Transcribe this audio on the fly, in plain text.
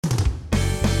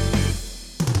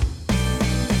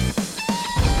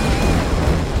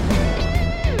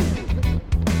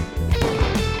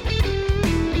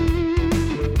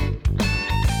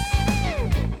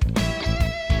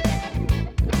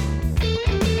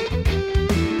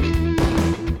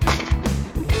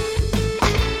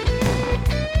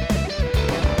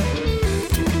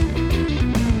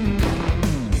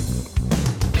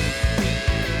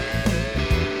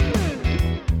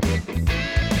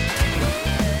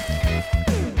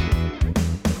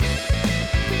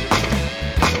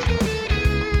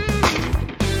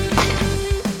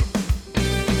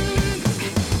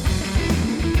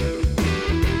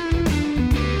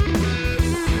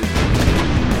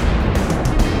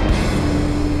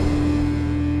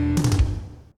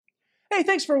Hey,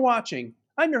 thanks for watching.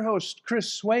 I'm your host,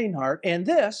 Chris Swainhart, and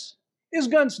this is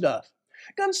GunStuff.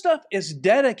 GunStuff is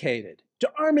dedicated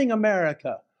to arming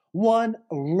America, one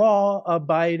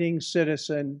law-abiding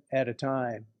citizen at a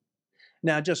time.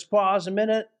 Now, just pause a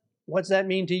minute. What's that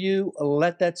mean to you?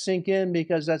 Let that sink in,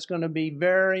 because that's going to be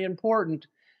very important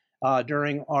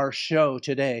during our show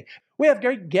today. We have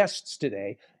great guests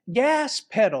today. Gas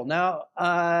Pedal. Now,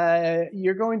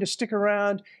 you're going to stick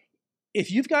around. If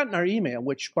you've gotten our email,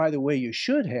 which, by the way, you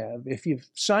should have, if you've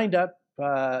signed up,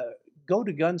 go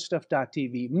to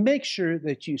gunstuff.tv. Make sure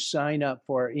that you sign up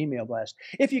for our email blast.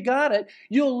 If you got it,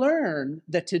 you'll learn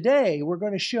that today we're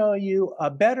going to show you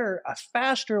a better, a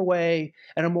faster way,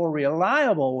 and a more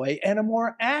reliable way, and a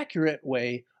more accurate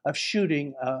way of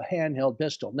shooting a handheld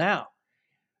pistol. Now,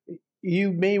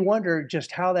 you may wonder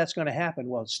just how that's going to happen.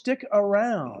 Well, stick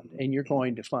around and you're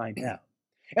going to find out.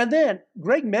 And then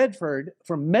Greg Medford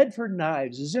from Medford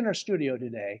Knives is in our studio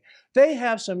today. They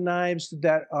have some knives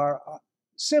that are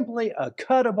simply a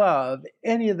cut above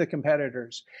any of the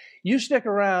competitors. You stick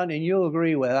around and you'll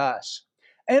agree with us.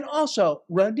 And also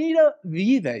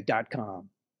RhonitaVive.com.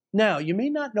 Now, you may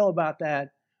not know about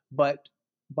that, but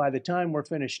by the time we're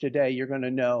finished today, you're going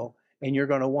to know, and you're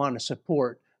going to want to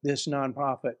support this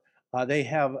nonprofit. They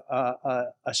have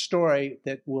a story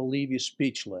that will leave you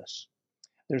speechless.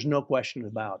 There's no question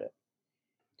about it.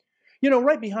 You know,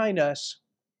 right behind us,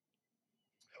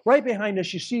 you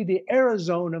see the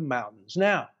Arizona mountains.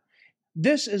 Now,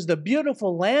 this is the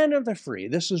beautiful land of the free.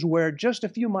 This is where just a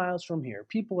few miles from here,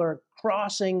 people are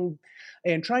crossing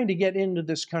and trying to get into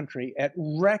this country at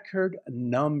record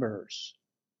numbers.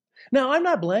 Now, I'm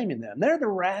not blaming them. They're the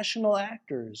rational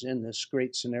actors in this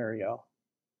great scenario.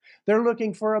 They're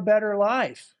looking for a better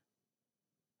life.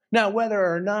 Now, whether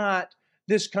or not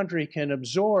this country can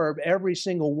absorb every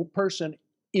single person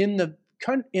in the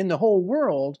whole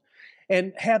world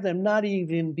and have them not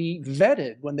even be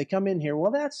vetted when they come in here,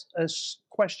 well, that's a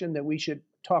question that we should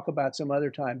talk about some other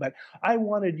time. But I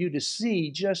wanted you to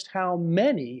see just how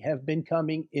many have been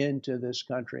coming into this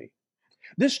country.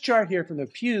 This chart here from the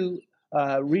Pew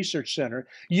Research Center,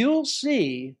 you'll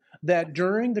see that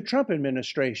during the Trump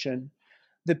administration,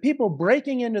 the people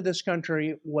breaking into this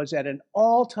country was at an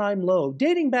all-time low,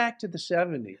 dating back to the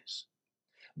 70s.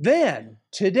 Then,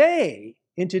 today,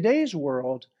 in today's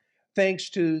world,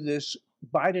 thanks to this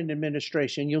Biden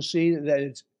administration, you'll see that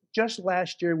it's just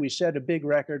last year we set a big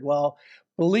record. Well,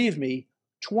 believe me,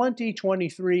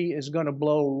 2023 is going to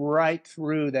blow right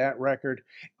through that record.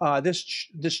 This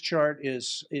chart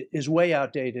is way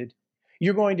outdated.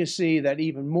 You're going to see that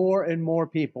even more and more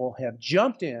people have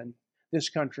jumped in this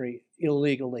country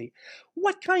illegally.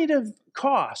 What kind of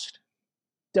cost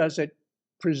does it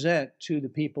present to the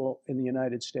people in the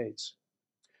United States?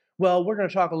 Well, we're going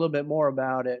to talk a little bit more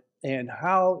about it and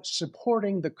how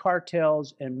supporting the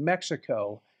cartels in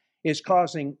Mexico is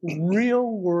causing real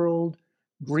world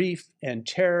grief and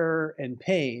terror and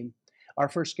pain. Our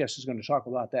first guest is going to talk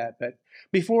about that. But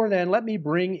before then, let me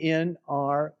bring in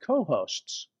our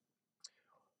co-hosts.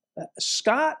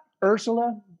 Scott,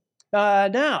 Ursula.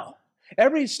 Now,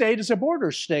 every state is a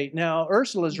border state. Now,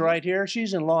 Ursula's right here.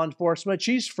 She's in law enforcement.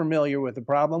 She's familiar with the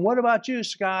problem. What about you,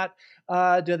 Scott?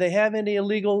 Do they have any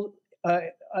illegal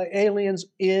aliens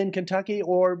in Kentucky,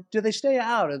 or do they stay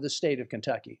out of the state of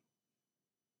Kentucky?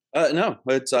 No,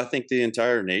 I think the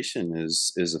entire nation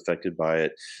is affected by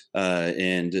it,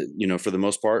 and you know, for the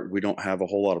most part, we don't have a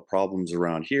whole lot of problems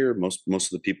around here. Most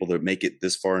of the people that make it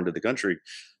this far into the country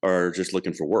are just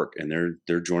looking for work, and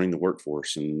they're joining the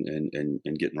workforce and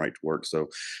getting right to work. So,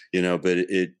 you know, but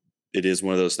it is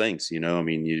one of those things. You know, I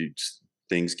mean,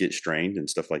 things get strained and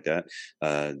stuff like that.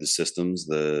 The systems,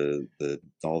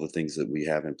 all the things that we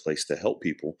have in place to help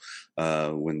people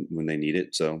when they need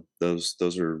it. So those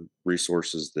are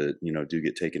resources that, you know, do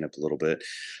get taken up a little bit.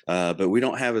 But we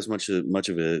don't have as much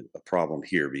of a problem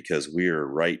here because we are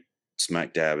right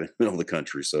smack dab in the middle of the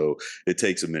country. So it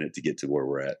takes a minute to get to where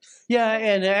we're at. Yeah,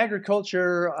 and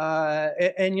agriculture,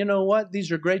 and you know what?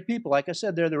 These are great people. Like I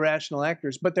said, they're the rational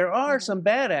actors, but there are some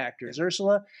bad actors.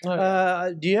 Ursula,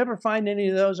 do you ever find any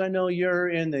of those? I know you're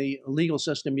in the legal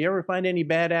system. You ever find any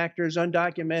bad actors,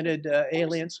 undocumented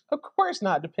aliens? Of course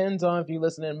not. Depends on if you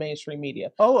listen to mainstream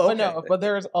media. Oh, okay. But no, but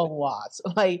there's a lot.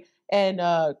 And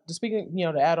speaking, you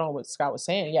know, to add on what Scott was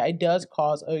saying, yeah, it does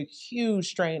cause a huge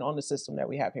strain on the system that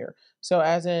we have here. So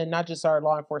as in not just our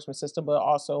law enforcement system, but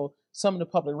also some of the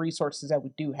public resources that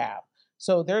we do have.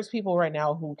 So there's people right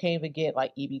now who can't even get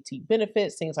like EBT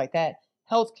benefits, things like that,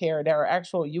 healthcare, that are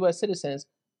actual U.S. citizens,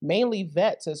 mainly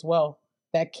vets as well,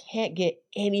 that can't get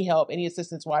any help, any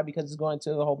assistance. Why? Because it's going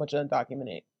to a whole bunch of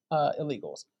undocumented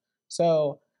illegals.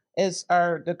 So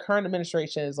the current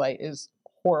administration is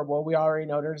horrible. We already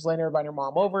know they're just letting everybody and their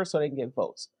mom over so they can get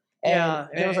votes. And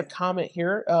there was a comment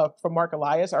here from Mark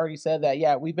Elias already said that,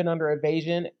 yeah, we've been under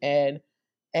invasion and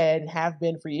have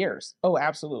been for years. Oh,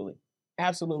 absolutely.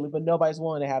 Absolutely. But nobody's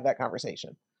willing to have that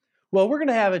conversation. Well, we're going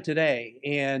to have it today,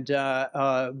 and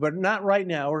but not right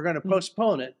now. We're going to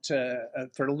postpone it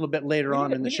for a little bit later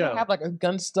on in the show. Have like a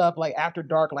GunStuff like after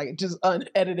dark, like just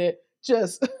unedited,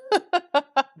 just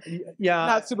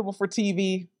not suitable for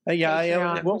TV.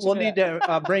 We'll need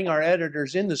to bring our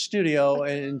editors in the studio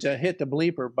and hit the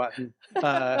bleeper button.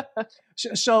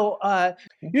 So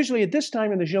usually at this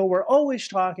time in the show, we're always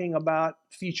talking about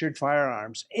featured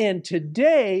firearms, and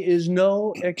today is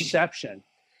no exception.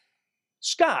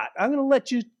 Scott, I'm going to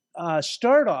let you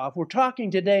start off. We're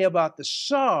talking today about the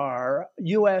SAR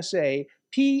USA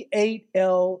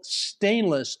P8L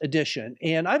Stainless Edition.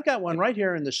 And I've got one right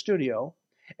here in the studio.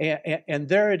 And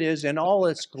there it is in all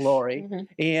its glory. Mm-hmm.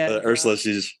 And Ursula,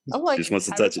 she just wants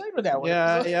to touch it. With that one.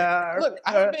 Yeah. Look,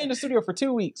 I haven't been in the studio for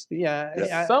 2 weeks.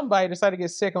 Yeah. Somebody decided to get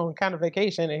sick on kind of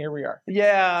vacation, and here we are.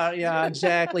 Yeah,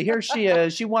 exactly. Here she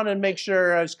is. She wanted to make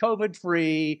sure I was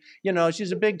COVID-free. You know,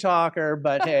 she's a big talker,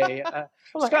 but hey.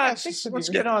 Scott, let's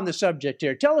get on the subject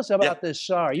here. Tell us about this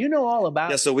SAR. You know all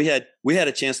about it. Yeah, so we had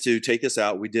a chance to take this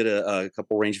out. We did a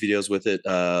couple range videos with it,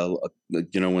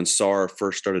 when SAR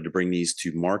first started to bring these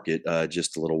to market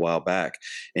just a little while back.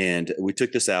 And we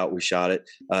took this out, we shot it.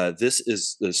 This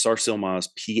is the SAR Silmas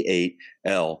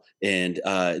P8L, and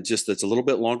it's a little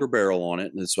bit longer barrel on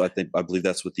it. And so I believe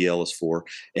that's what the L is for.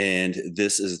 And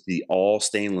this is the all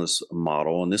stainless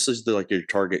model. And this is your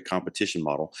target competition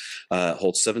model.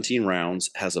 Holds 17 rounds,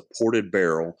 has a ported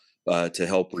barrel to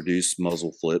help reduce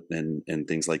muzzle flip and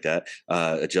things like that.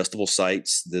 Adjustable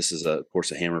sights. This is of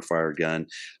course a hammer fire gun.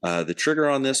 The trigger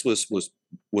on this was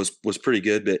pretty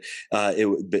good, but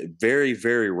it very,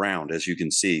 very round, as you can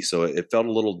see. So it felt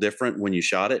a little different when you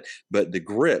shot it, but the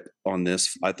grip on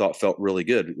this I thought felt really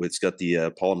good. It's got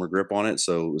the polymer grip on it,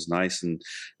 so it was nice and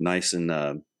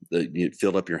it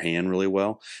filled up your hand really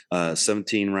well.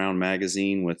 17 round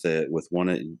magazine with one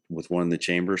in the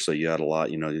chamber, so you had a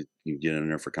lot. You get in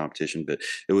there for competition, but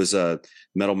it was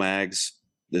metal mags.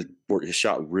 It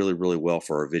shot really, really well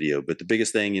for our video. But the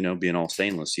biggest thing, being all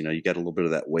stainless, you got a little bit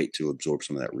of that weight to absorb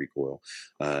some of that recoil.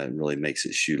 It really makes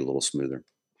it shoot a little smoother.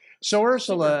 So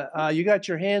Ursula, you got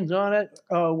your hands on it.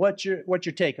 What's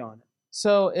your take on it?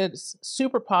 So it's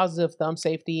super positive thumb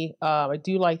safety. I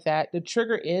do like that. The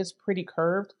trigger is pretty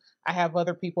curved. I have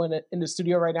other people in the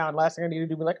studio right now, and last thing I need to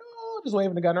do be like, just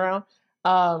waving the gun around.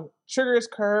 Trigger is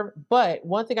curved, but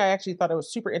one thing I actually thought it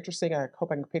was super interesting, I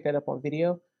hope I can pick that up on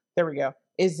video. There we go.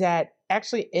 Is that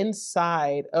actually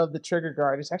inside of the trigger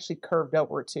guard is actually curved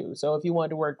upward too. So if you wanted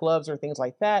to wear gloves or things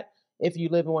like that, if you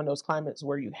live in one of those climates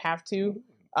where you have to,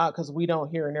 because we don't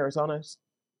here in Arizona,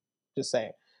 just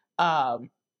saying,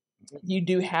 you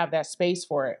do have that space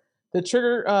for it. The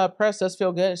trigger press does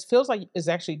feel good. It feels like it's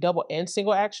actually double and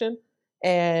single action.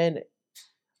 And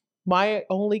my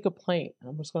only complaint,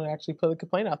 I'm just going to actually put a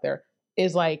complaint out there,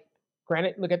 is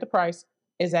granted, look at the price,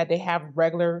 is that they have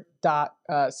regular dot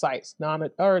sights.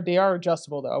 Or they are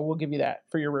adjustable, though. I will give you that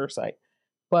for your rear sight.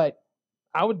 But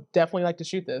I would definitely like to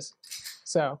shoot this.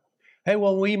 So. Hey,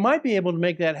 well, we might be able to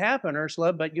make that happen,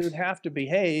 Ursula, but you'd have to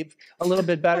behave a little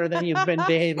bit better than you've been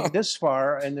behaving this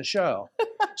far in the show.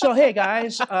 So, hey,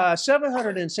 guys,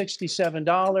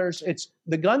 $767. It's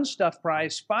the GunStuff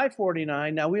price,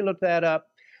 $549. Now, we looked that up.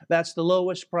 That's the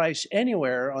lowest price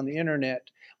anywhere on the internet.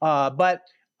 But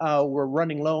we're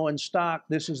running low in stock.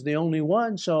 This is the only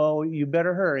one, so you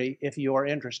better hurry if you are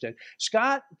interested.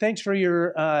 Scott, thanks for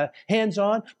your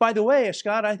hands-on. By the way,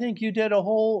 Scott, I think you did a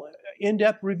whole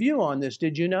in-depth review on this,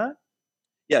 did you not?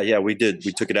 Yeah, we did.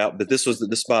 We took it out, but this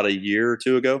about a year or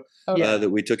two ago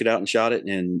that we took it out and shot it,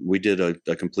 and we did a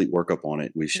complete workup on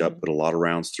it. We put a lot of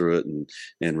rounds through it and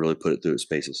really put it through its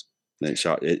paces. And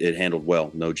it handled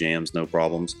well, no jams, no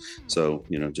problems. So,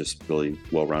 just really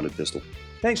well-rounded pistol.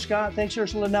 Thanks, Scott. Thanks,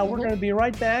 Ursula. Now we're going to be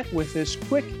right back with this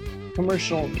quick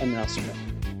commercial announcement.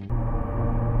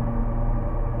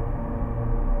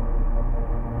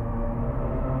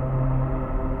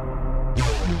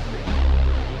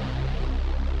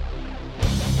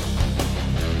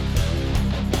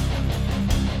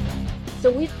 So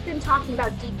we've been talking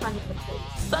about defunding the police.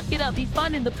 Suck it up.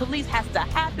 Defunding the police has to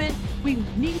happen. We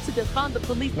need to defund the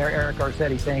police. Mayor Eric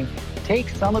Garcetti saying, take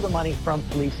some of the money from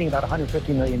policing, about $150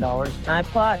 million. I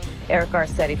applaud Eric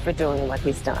Garcetti for doing what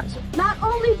he's done. Not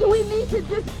only do we need to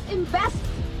disinvest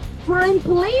in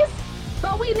police,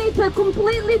 But we need to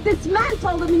completely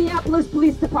dismantle the Minneapolis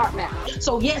Police Department.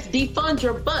 So yes, defund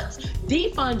your butts.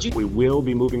 Defund you. We will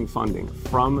be moving funding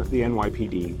from the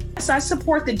NYPD. Yes, I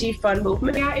support the defund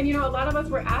movement. Yeah, and a lot of us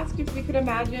were asked if we could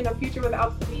imagine a future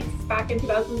without police back in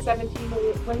 2017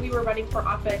 when we were running for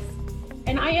office.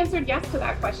 And I answered yes to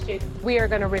that question. We are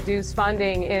going to reduce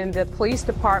funding in the police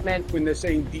department. When they're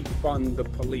saying defund the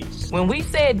police. When we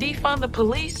said defund the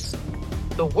police,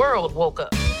 the world woke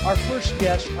up. Our first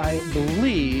guest, I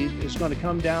believe, is going to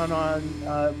come down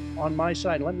on my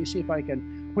side. Let me see if I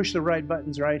can push the right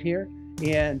buttons right here.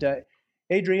 And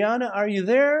Adriana, are you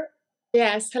there?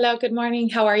 Yes. Hello. Good morning.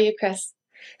 How are you, Chris?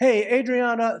 Hey,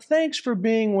 Adriana, thanks for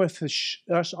being with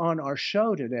us on our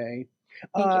show today.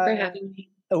 Thank you for having me.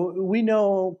 We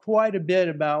know quite a bit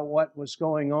about what was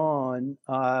going on,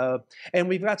 and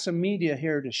we've got some media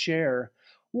here to share.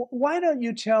 Why don't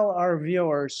you tell our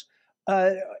viewers,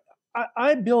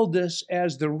 I build this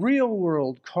as the real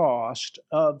world cost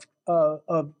of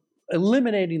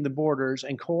eliminating the borders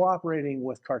and cooperating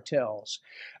with cartels.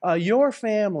 Your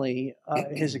family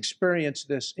has experienced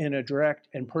this in a direct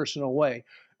and personal way.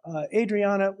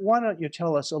 Adriana, why don't you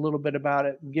tell us a little bit about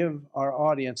it and give our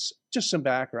audience just some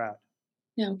background?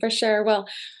 Yeah, for sure. Well,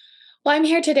 I'm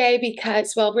here today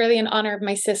because, really in honor of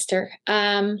my sister.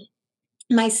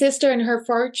 My sister and her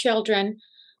 4 children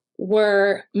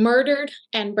were murdered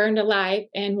and burned alive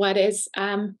in what is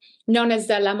known as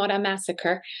the La Mora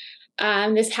massacre.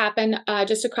 This happened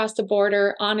just across the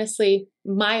border, honestly,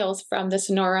 miles from the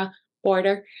Sonora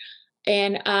border.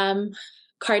 And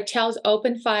cartels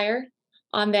opened fire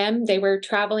on them. They were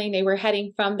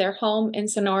heading from their home in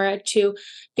Sonora to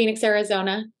Phoenix,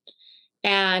 Arizona.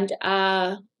 And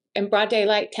in broad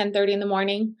daylight, 10:30 in the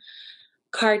morning,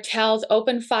 cartels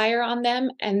opened fire on them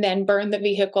and then burned the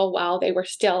vehicle while they were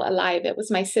still alive. It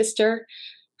was my sister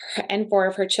and 4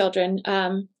 of her children,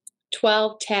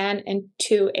 12, 10, and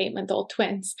 2 8-month-old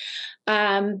twins.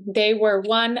 They were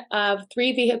one of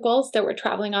 3 vehicles that were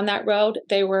traveling on that road.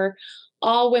 They were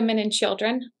all women and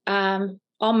children,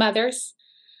 all mothers.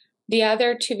 The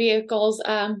other 2 vehicles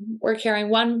were carrying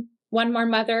one more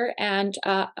mother and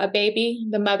a baby.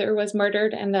 The mother was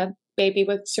murdered and the baby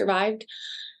was survived.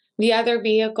 The other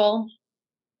vehicle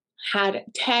had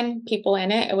 10 people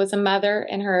in it. It was a mother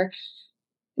and her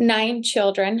 9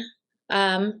 children,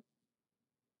 2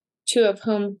 of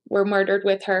whom were murdered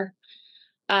with her.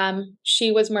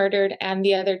 She was murdered and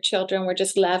the other children were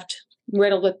just left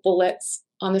riddled with bullets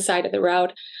on the side of the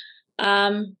road.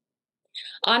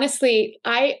 Honestly,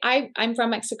 I'm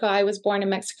from Mexico. I was born in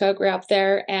Mexico, grew up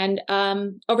there. And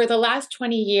over the last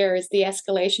 20 years, the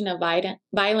escalation of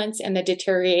violence and the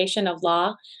deterioration of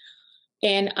law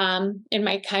in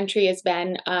my country has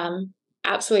been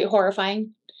absolutely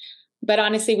horrifying. But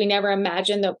honestly, we never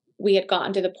imagined that we had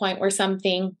gotten to the point where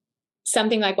something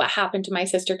like what happened to my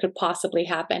sister could possibly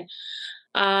happen.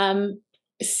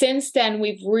 Since then,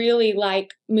 we've really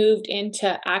moved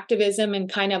into activism and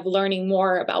kind of learning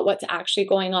more about what's actually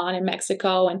going on in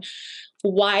Mexico and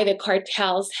why the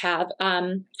cartels have,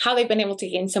 how they've been able to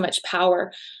gain so much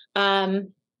power. The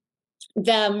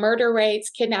murder rates,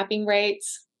 kidnapping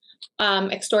rates,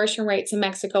 extortion rates in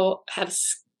Mexico have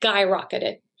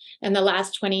skyrocketed in the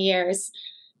last 20 years.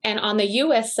 And on the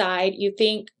U.S. side, you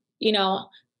think,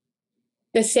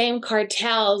 the same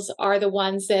cartels are the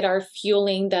ones that are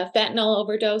fueling the fentanyl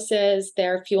overdoses.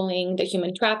 They're fueling the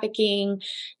human trafficking.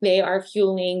 They are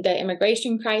fueling the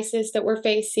immigration crisis that we're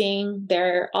facing.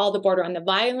 All the border on the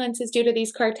violence is due to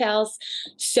these cartels.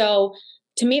 So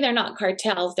to me, they're not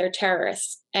cartels, they're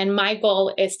terrorists. And my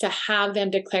goal is to have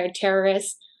them declared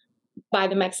terrorists by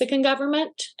the Mexican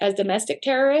government as domestic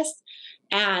terrorists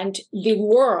and the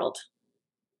world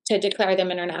to declare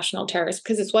them international terrorists,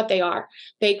 because it's what they are.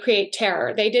 They create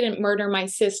terror. They didn't murder my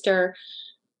sister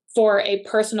for a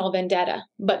personal vendetta,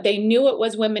 but they knew it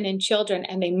was women and children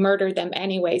and they murdered them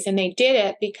anyways. And they did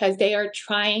it because they are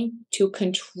trying to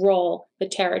control the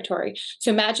territory.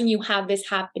 So imagine you have this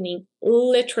happening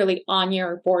literally on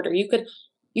your border. You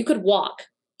could walk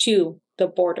to the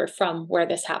border from where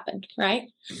this happened, right?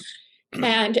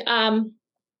 And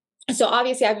so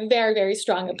obviously I have very, very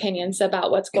strong opinions about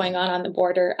what's going on the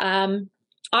border.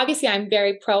 Obviously, I'm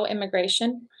very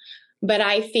pro-immigration, but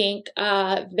I think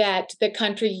that the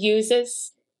country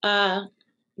uses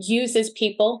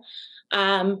people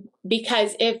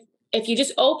because if you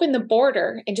just open the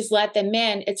border and just let them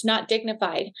in, it's not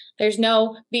dignified. There's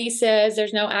no visas,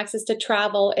 there's no access to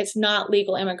travel. It's not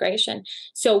legal immigration.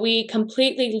 So we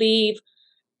completely leave.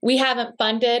 We haven't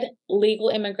funded legal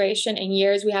immigration in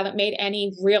years. We haven't made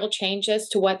any real changes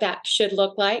to what that should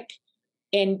look like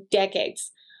in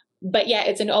decades. But yet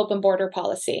it's an open border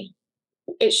policy.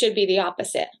 it should be the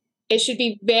opposite. It should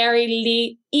be very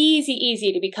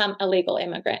easy to become a legal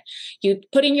immigrant. You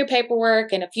put in your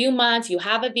paperwork, in a few months, you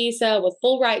have a visa with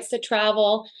full rights to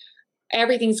travel.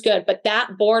 Everything's good. But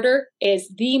that border is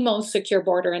the most secure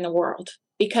border in the world,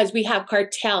 because we have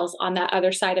cartels on that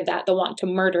other side of that want to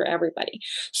murder everybody.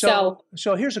 So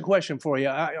here's a question for you.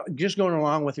 Just going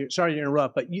along with you. Sorry to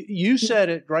interrupt, but you said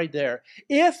it right there.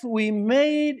 If we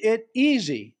made it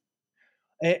easy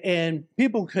and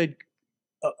people could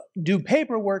do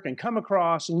paperwork and come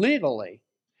across legally,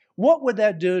 what would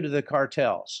that do to the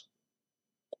cartels?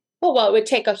 Well, it would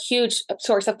take a huge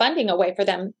source of funding away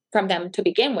from them to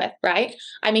begin with, right?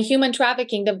 I mean, human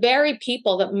trafficking, the very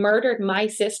people that murdered my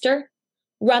sister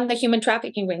run the human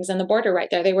trafficking rings on the border right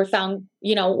there. They were found,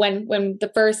 when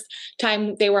the first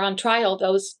time they were on trial,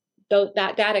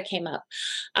 that data came up.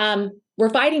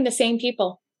 We're fighting the same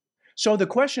people. So the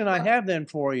question I have then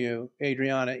for you,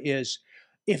 Adriana, is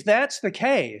if that's the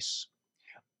case,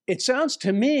 it sounds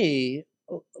to me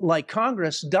like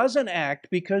Congress doesn't act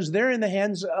because they're in the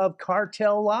hands of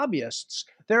cartel lobbyists.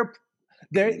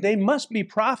 They must be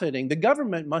profiting. The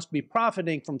government must be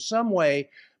profiting from some way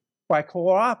by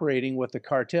cooperating with the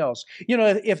cartels.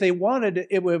 If they wanted,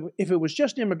 if it was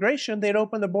just immigration, they'd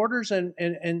open the borders and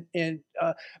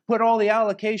put all the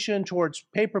allocation towards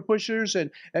paper pushers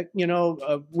and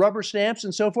rubber stamps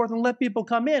and so forth, and let people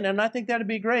come in. And I think that'd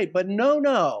be great. But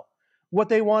no. What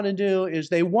they want to do is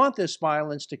they want this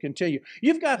violence to continue.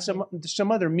 You've got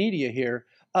some other media here.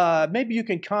 Maybe you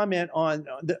can comment on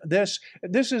this.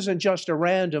 This isn't just a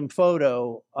random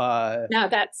photo. No,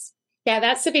 that's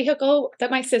the vehicle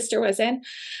that my sister was in.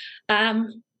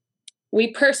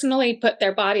 We personally put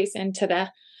their bodies into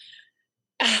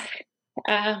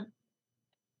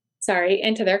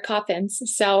into their coffins.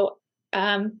 So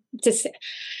to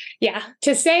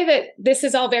say that this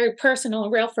is all very personal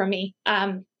and real for me,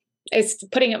 is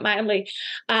putting it mildly.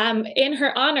 In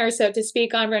her honor, so to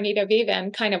speak, on Rhonita Vive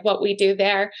and kind of what we do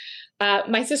there,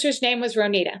 my sister's name was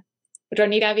Rhonita.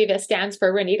 Rhonita Vive stands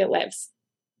for Rhonita Lives.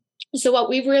 So what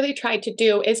we've really tried to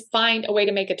do is find a way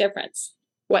to make a difference.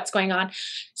 What's going on?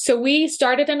 So we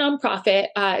started a nonprofit.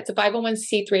 It's a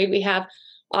 501c3. We have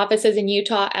offices in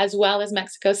Utah as well as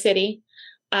Mexico City.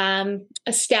 A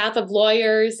staff of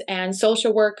lawyers and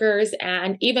social workers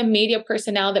and even media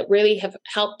personnel that really have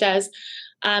helped us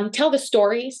tell the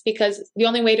stories, because the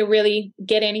only way to really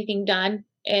get anything done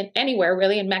anywhere,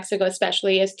 really in Mexico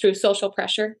especially, is through social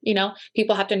pressure.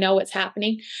 People have to know what's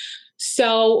happening.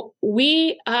 So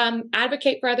we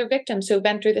advocate for other victims who have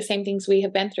been through the same things we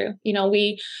have been through.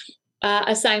 We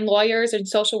assign lawyers and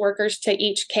social workers to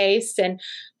each case, and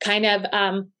kind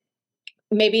of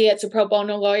maybe it's a pro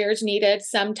bono lawyer is needed.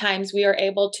 Sometimes we are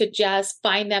able to just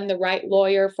find them the right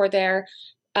lawyer for their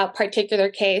particular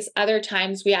case. Other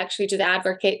times we actually just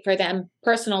advocate for them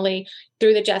personally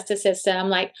through the justice system,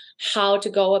 like how to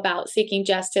go about seeking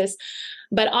justice.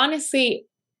 But honestly,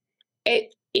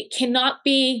 it cannot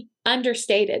be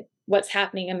understated what's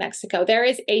happening in Mexico. There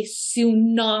is a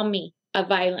tsunami of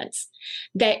violence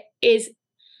that is,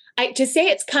 to say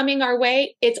it's coming our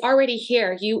way, it's already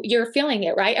here. You're feeling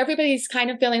it, right? Everybody's kind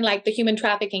of feeling like the human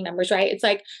trafficking numbers, right? It's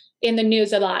like in the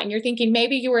news a lot, and you're thinking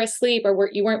maybe you were asleep or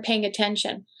you weren't paying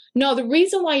attention. No, the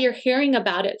reason why you're hearing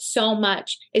about it so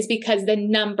much is because the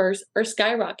numbers are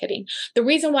skyrocketing. The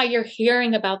reason why you're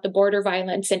hearing about the border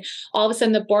violence and all of a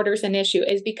sudden the border's an issue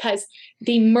is because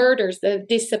the murders, the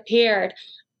disappeared,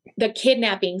 the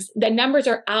kidnappings, the numbers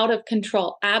are out of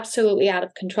control, absolutely out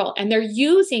of control. And they're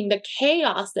using the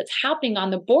chaos that's happening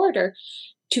on the border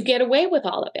to get away with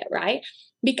all of it, right?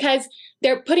 Because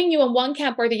they're putting you in one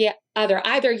camp or the other.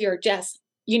 Either you're just,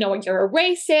 you're a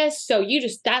racist, so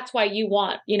that's why you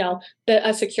want,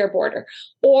 a secure border,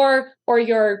 or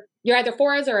you're either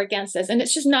for us or against us. And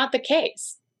it's just not the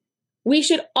case. We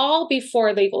should all be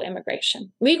for legal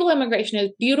immigration. Legal immigration is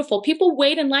beautiful. People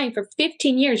wait in line for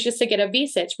 15 years just to get a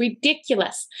visa. It's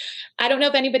ridiculous. I don't know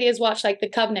if anybody has watched The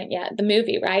Covenant yet, the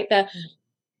movie, right?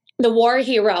 The war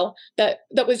hero that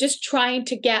was just trying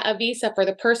to get a visa for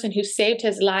the person who saved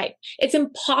his life. It's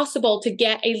impossible to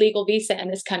get a legal visa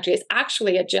in this country. It's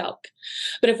actually a joke.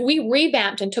 But if we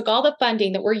revamped and took all the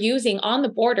funding that we're using on the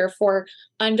border for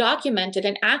undocumented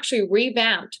and actually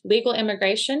revamped legal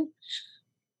immigration,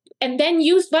 and then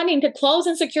used funding to close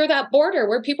and secure that border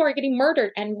where people are getting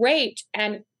murdered and raped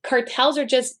and cartels are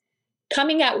just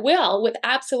coming at will with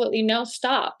absolutely no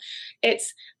stop.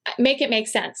 Make it make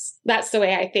sense. That's the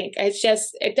way I think.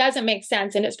 It doesn't make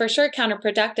sense. And it's for sure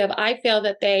counterproductive. I feel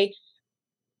that they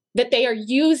are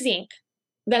using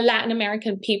the Latin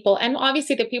American people, and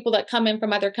obviously the people that come in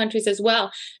from other countries as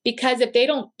well, because if they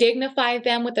don't dignify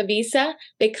them with a visa,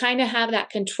 they kind of have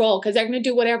that control because they're going to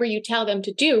do whatever you tell them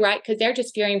to do, right? Because they're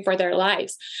just fearing for their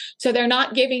lives. So they're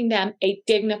not giving them a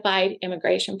dignified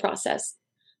immigration process.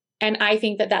 And I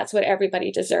think that that's what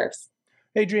everybody deserves.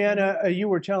 Adriana, you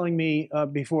were telling me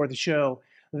before the show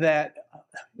that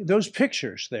those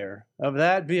pictures there of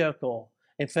that vehicle,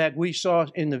 in fact, we saw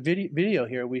in the video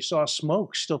here, we saw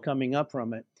smoke still coming up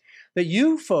from it, that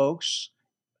you folks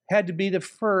had to be the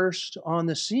first on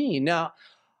the scene. Now,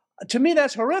 to me,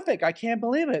 that's horrific. I can't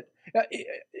believe it.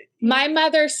 My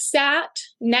mother sat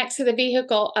next to the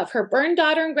vehicle of her burned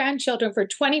daughter and grandchildren for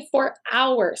 24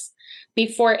 hours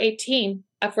before a team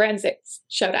of forensics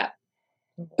showed up,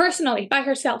 personally, by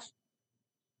herself.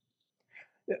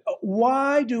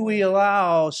 Why do we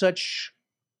allow such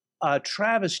a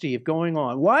travesty of going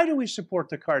on? Why do we support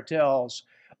the cartels,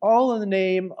 all in the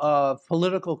name of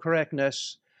political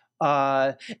correctness,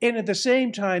 and at the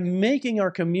same time making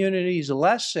our communities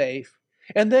less safe,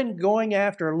 and then going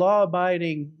after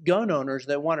law-abiding gun owners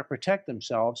that want to protect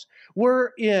themselves? We're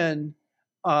in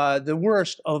the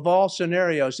worst of all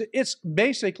scenarios. It's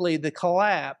basically the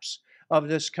collapse of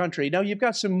this country. Now, you've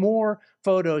got some more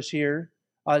photos here.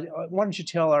 Why don't you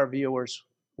tell our viewers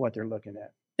what they're looking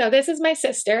at? So this is my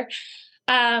sister.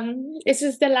 This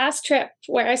is the last trip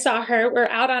where I saw her. We're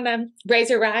out on a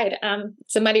razor ride.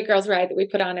 It's a Muddy Girls ride that we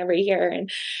put on every year.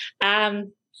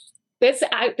 And this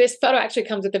photo actually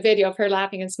comes with a video of her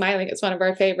laughing and smiling. It's one of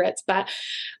our favorites. But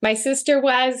my sister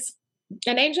was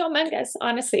an angel among us.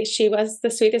 Honestly, she was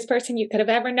the sweetest person you could have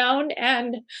ever known.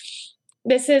 And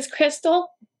this is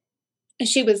Crystal.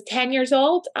 She was 10 years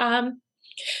old.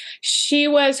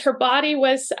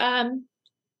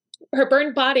 Her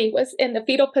burned body was in the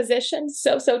fetal position,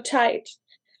 so tight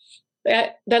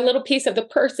that the little piece of the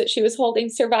purse that she was holding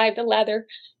survived the leather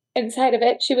inside of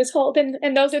it she was holding.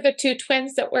 And those are the two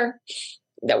twins that were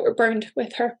burned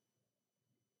with her.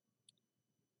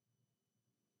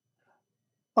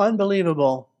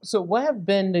 Unbelievable. So what have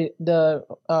been the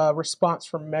response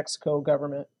from Mexico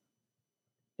government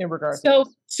in regards to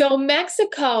this? So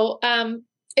Mexico,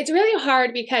 it's really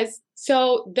hard because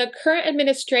the current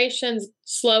administration's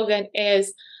slogan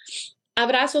is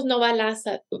abrazos no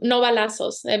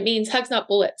balazos. It means hugs, not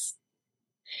bullets.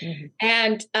 Mm-hmm.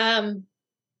 And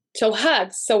so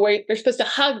hugs. So we're supposed to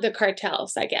hug the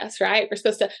cartels, I guess, right? We're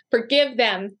supposed to forgive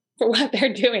them for what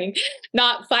they're doing,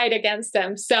 not fight against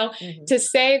them. So to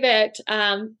say that,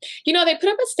 they put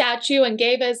up a statue and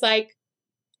gave us like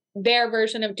their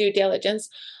version of due diligence,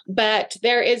 but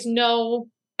there is no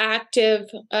active,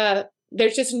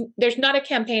 there's not a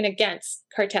campaign against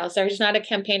cartels. There's not a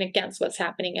campaign against what's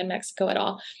happening in Mexico at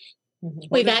all. Well,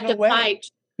 we've had to fight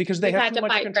because they have too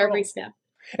much control. For every step.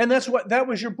 And that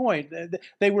was your point.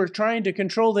 They were trying to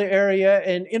control the area,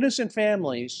 and innocent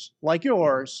families like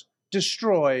yours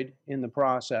destroyed in the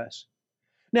process.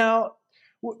 Now,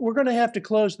 we're going to have to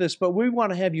close this, but we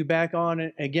want to have you back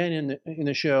on again in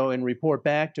the show and report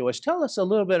back to us. Tell us a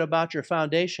little bit about your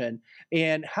foundation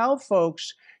and how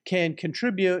folks can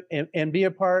contribute and be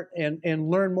a part and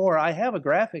learn more. I have a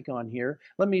graphic on here.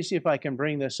 Let me see if I can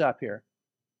bring this up here.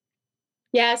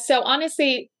 Yeah, so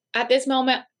honestly, at this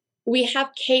moment, we have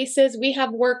cases, we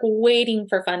have work waiting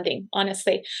for funding,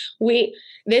 honestly.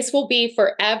 This will be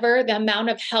forever, the amount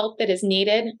of help that is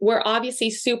needed. We're obviously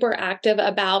super active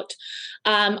about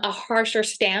a harsher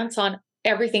stance on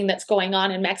everything that's going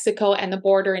on in Mexico and the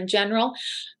border in general.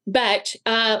 But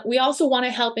we also want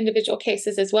to help individual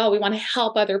cases as well. We want to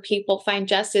help other people find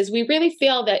justice. We really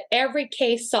feel that every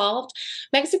case solved,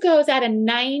 Mexico is at a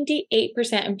 98%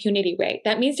 impunity rate.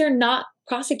 That means they're not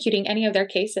prosecuting any of their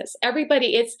cases.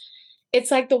 Everybody,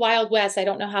 it's like the Wild West. I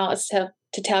don't know how else to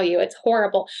tell you. It's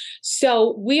horrible.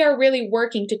 So we are really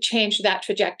working to change that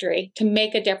trajectory, to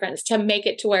make a difference, to make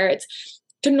it to where it's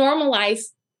to normalize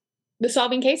the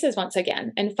solving cases once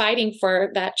again and fighting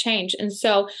for that change. And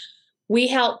so we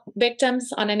help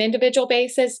victims on an individual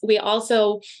basis. We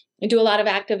also do a lot of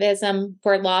activism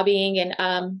for lobbying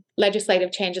and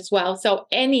legislative change as well. So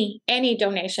any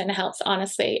donation helps,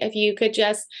 honestly. If you could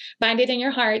just find it in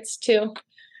your hearts to,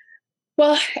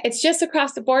 well, it's just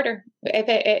across the border. If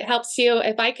it helps you,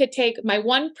 if I could take my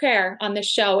one prayer on this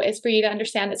show is for you to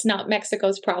understand it's not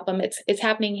Mexico's problem. It's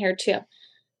happening here too.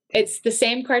 It's the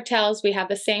same cartels. We have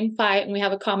the same fight and we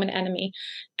have a common enemy.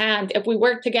 And if we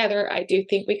work together, I do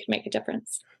think we could make a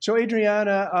difference. So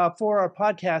Adriana, for our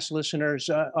podcast listeners,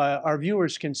 our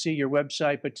viewers can see your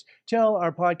website, but tell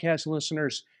our podcast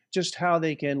listeners just how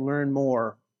they can learn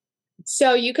more.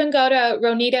 So you can go to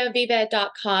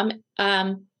RhonitaVive.com.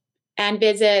 and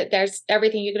visit. There's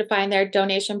everything you can find there,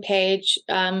 donation page.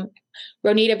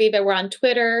 Rhonita Vive, we're on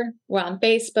Twitter, we're on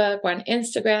Facebook, we're on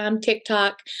Instagram,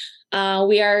 TikTok.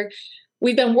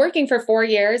 We've been working for 4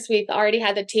 years. We've already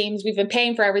had the teams. We've been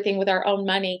paying for everything with our own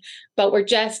money, but we're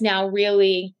just now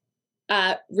really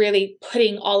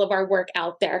putting all of our work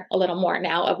out there a little more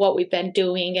now of what we've been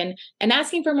doing and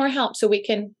asking for more help so we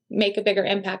can make a bigger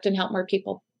impact and help more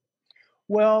people.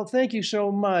 Well, thank you so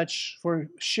much for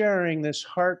sharing this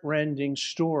heart-rending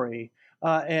story.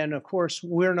 And of course,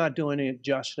 we're not doing it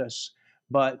justice,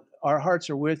 but our hearts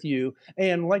are with you.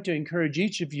 And I'd like to encourage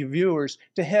each of you viewers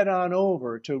to head on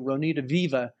over to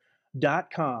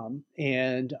RhonitaVive.com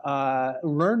and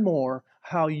learn more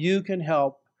how you can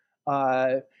help.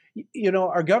 You know,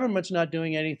 our government's not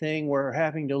doing anything. We're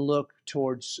having to look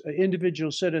towards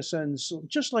individual citizens,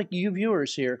 just like you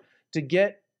viewers here, to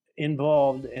get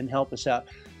involved and help us out.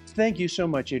 Thank you so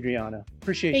much, Adriana.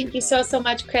 Appreciate it. Thank you so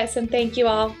much, Chris, and thank you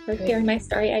all for hearing my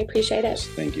story. I appreciate it.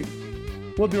 Thank you.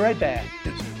 We'll be right back.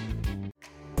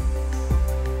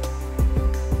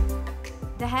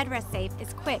 The headrest safe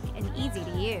is quick and easy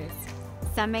to use.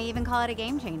 Some may even call it a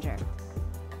game changer.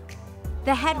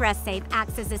 The headrest safe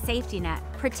acts as a safety net,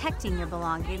 protecting your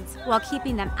belongings while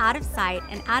keeping them out of sight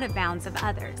and out of bounds of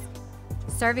others,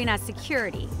 serving as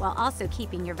security while also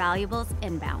keeping your valuables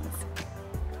in bounds.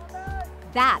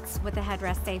 That's what the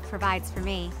headrest safe provides for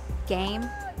me. Game,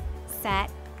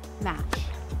 set, match.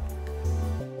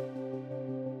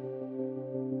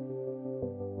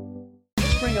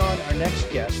 Let's bring on our next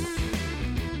guest.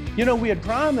 You know, we had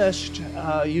promised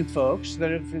you folks that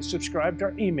if you subscribed to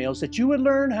our emails that you would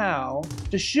learn how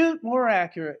to shoot more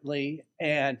accurately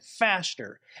and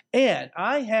faster. And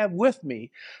I have with me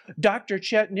Dr.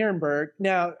 Chet Nierenberg.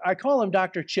 Now, I call him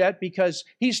Dr. Chet because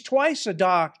he's twice a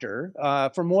doctor.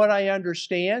 From what I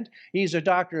understand, he's a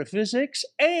doctor of physics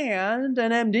and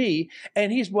an MD,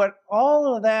 and he's put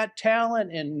all of that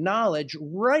talent and knowledge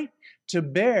right to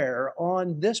bear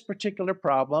on this particular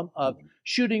problem of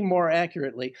shooting more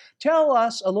accurately. Tell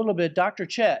us a little bit, Dr.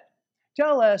 Chet,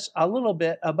 tell us a little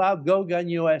bit about GoGun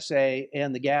USA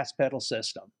and the gas pedal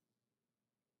system.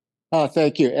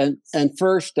 Thank you. And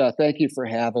first, thank you for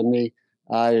having me.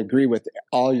 I agree with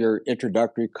all your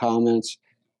introductory comments.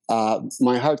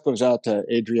 My heart goes out to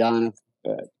Adriana,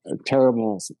 a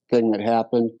terrible thing that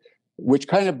happened, which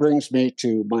kind of brings me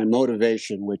to my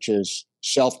motivation, which is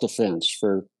self-defense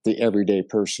for the everyday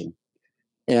person.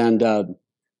 And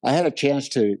I had a chance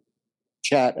to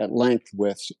chat at length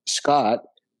with Scott,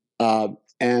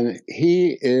 and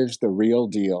he is the real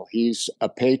deal. He's a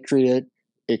patriot,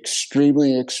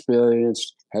 extremely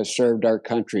experienced, has served our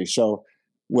country. So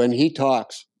when he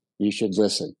talks, you should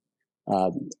listen.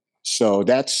 So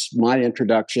that's my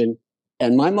introduction.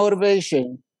 And my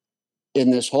motivation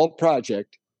in this whole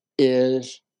project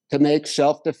is to make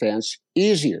self-defense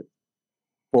easier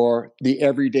for the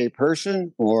everyday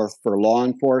person or for law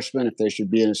enforcement if they should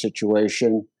be in a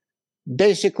situation,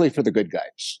 basically for the good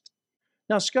guys.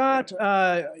 Now, Scott,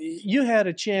 you had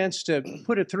a chance to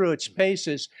put it through its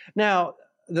paces. Now,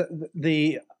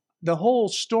 the whole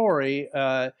story,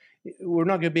 we're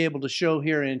not going to be able to show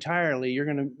here entirely. You're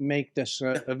going to make this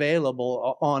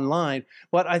available online.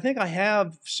 But I think I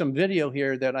have some video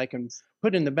here that I can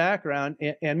put in the background,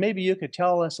 and maybe you could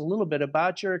tell us a little bit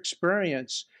about your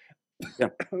experience. Yeah.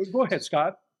 Go ahead,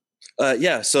 Scott.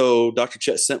 Yeah. So Dr.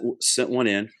 Chet sent one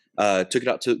in, took it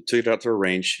out to a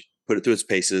range, put it through its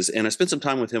paces, and I spent some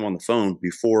time with him on the phone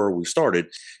before we started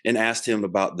and asked him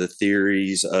about the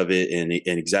theories of it and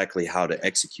exactly how to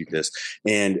execute this.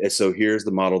 And so here's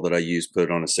the model that I used, put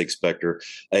it on a 6-specter,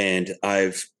 and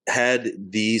I've had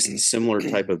these similar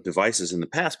type of devices in the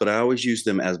past, but I always used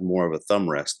them as more of a thumb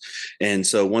rest. And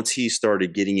so once he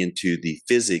started getting into the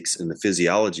physics and the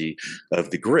physiology of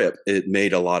the grip, it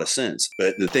made a lot of sense.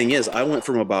 But the thing is, I went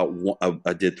from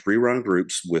I did 3-round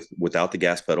groups without the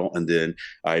gas pedal, and then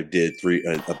I did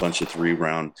a bunch of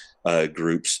 3-round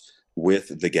groups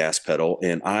with the gas pedal,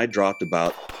 and I dropped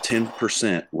about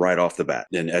 10% right off the bat.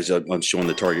 And as I'm showing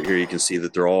the target here, you can see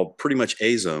that they're all pretty much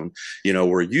A-zone,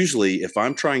 where usually if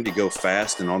I'm trying to go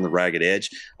fast and on the ragged edge,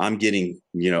 I'm getting,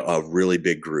 a really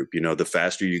big group. The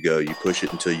faster you go, you push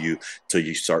it until you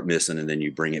start missing, and then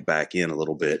you bring it back in a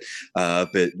little bit. But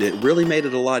it really made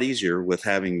it a lot easier with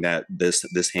having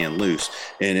this hand loose.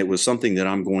 And it was something that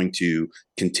I'm going to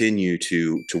continue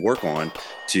to work on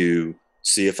to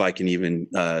see if I can even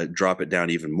drop it down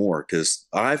even more, because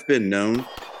I've been known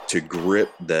to grip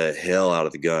the hell out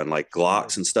of the gun, like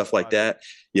Glocks and stuff like that.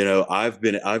 You know, I've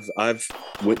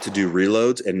went to do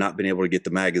reloads and not been able to get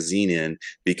the magazine in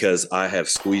because I have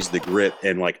squeezed the grip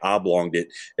and like oblonged it,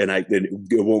 and it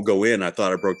won't go in. I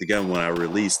thought I broke the gun when I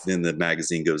released, then the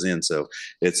magazine goes in. So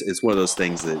it's one of those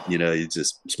things that, you know, it's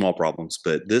just small problems.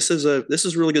 But this is a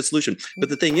really good solution. But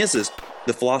the thing is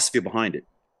the philosophy behind it.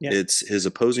 Yeah. It's his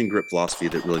opposing grip philosophy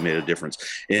that really made a difference.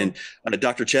 And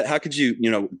Dr. Chet, how could you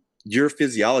know, your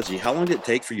physiology, how long did it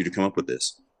take for you to come up with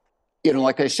this? You know,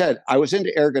 like I said, I was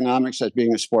into ergonomics as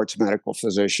being a sports medical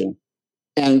physician,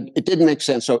 and it didn't make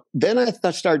sense. So then I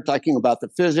started talking about the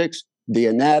physics, the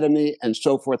anatomy, and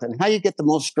so forth, and how you get the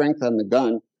most strength on the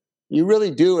gun. You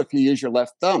really do if you use your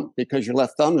left thumb, because your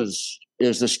left thumb is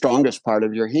the strongest part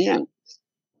of your hand.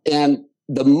 And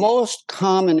the most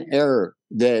common error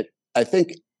that I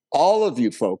think all of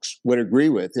you folks would agree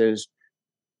with is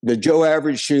the Joe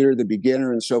average shooter, the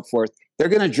beginner, and so forth. They're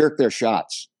going to jerk their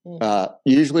shots,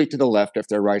 usually to the left if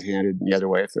they're right-handed, and the other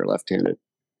way if they're left-handed.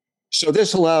 So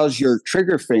this allows your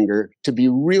trigger finger to be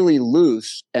really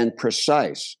loose and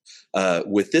precise.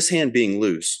 With this hand being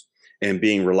loose and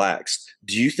being relaxed,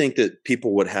 do you think that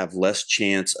people would have less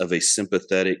chance of a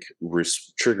sympathetic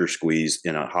trigger squeeze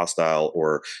in a hostile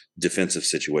or defensive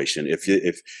situation?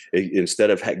 If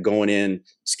instead of going in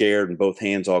scared and both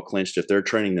hands all clenched, if they're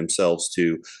training themselves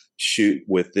to shoot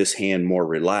with this hand more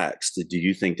relaxed, do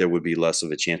you think there would be less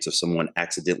of a chance of someone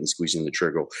accidentally squeezing the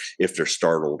trigger if they're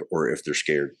startled or if they're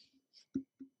scared?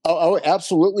 Oh,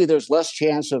 absolutely. There's less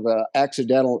chance of an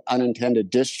accidental unintended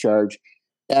discharge.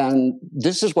 And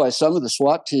this is why some of the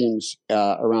SWAT teams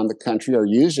around the country are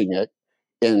using it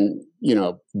in, you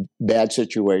know, bad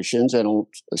situations, and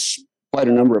quite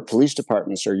a number of police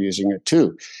departments are using it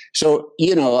too. So,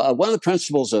 you know, one of the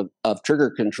principles of trigger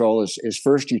control is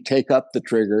first you take up the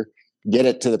trigger, get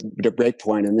it to the break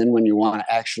point, and then when you want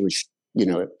to actually, you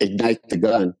know, ignite the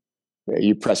gun,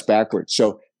 you press backwards.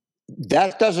 So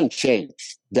that doesn't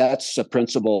change. That's a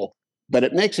principle. But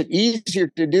it makes it easier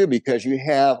to do because you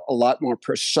have a lot more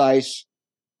precise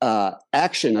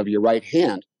action of your right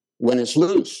hand when it's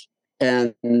loose.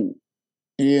 And,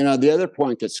 you know, the other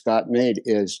point that Scott made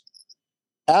is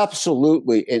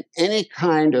absolutely in any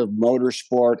kind of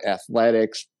motorsport,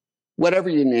 athletics, whatever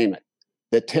you name it,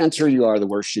 the tenser you are, the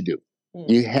worse you do.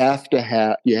 You have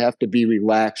to be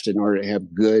relaxed in order to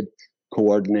have good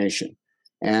coordination.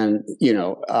 And, you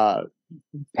know,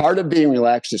 part of being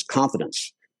relaxed is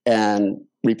confidence and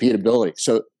repeatability.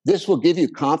 So this will give you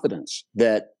confidence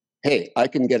that, hey, I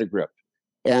can get a grip.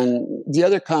 And the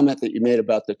other comment that you made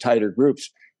about the tighter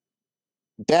groups,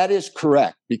 that is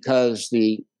correct, because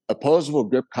the opposable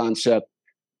grip concept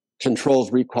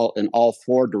controls recoil in all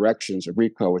four directions of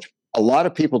recoil, which a lot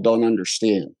of people don't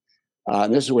understand.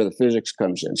 And this is where the physics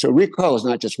comes in. So recoil is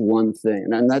not just one thing.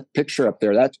 And that picture up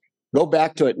there, go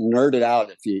back to it and nerd it out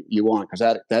if you want,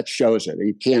 because that shows it.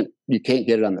 You can't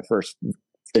get it on the first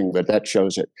thing, but that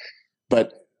shows it.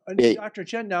 But Dr.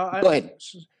 Chet, now go ahead.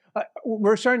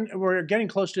 We're getting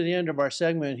close to the end of our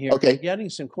segment here. Okay. We're getting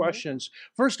some questions.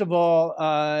 First of all,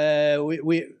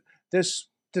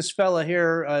 this fella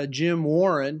here, Jim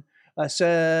Warren,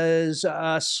 says,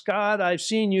 Scott, I've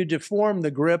seen you deform the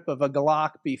grip of a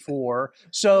Glock before.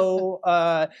 So,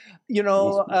 you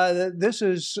know, this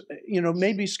is, you know,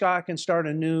 maybe Scott can start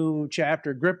a new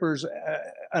chapter, Grippers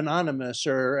Anonymous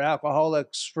or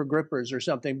Alcoholics for Grippers or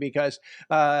something, because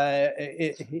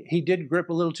he did grip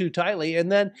a little too tightly.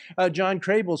 And then John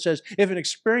Crable says, if an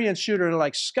experienced shooter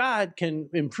like Scott can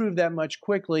improve that much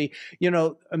quickly, you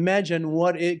know, imagine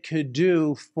what it could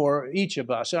do for each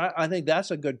of us. And I think that's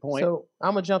a good point. So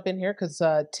I'm going to jump in here because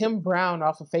Tim Brown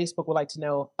off of Facebook would like to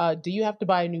know, do you have to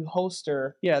buy a new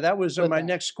holster? Yeah, that was my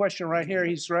next question right here.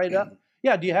 He's right up.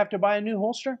 Yeah, do you have to buy a new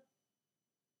holster?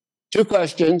 Two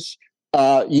questions.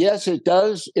 Yes, it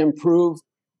does improve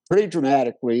pretty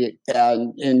dramatically.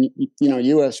 And in, you know,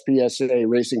 USPSA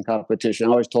racing competition,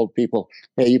 I always told people,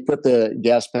 hey, you put the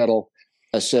gas pedal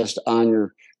assist on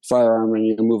your firearm and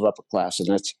you move up a class. And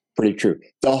that's pretty true.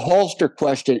 The holster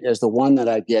question is the one that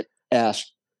I get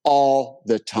asked all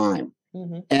the time.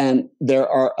 Mm-hmm. And there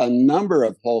are a number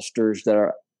of holsters that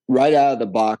are right out of the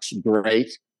box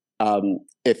great.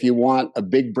 If you want a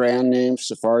big brand name,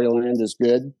 Safariland is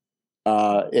good.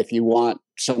 If you want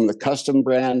some of the custom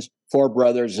brands, Four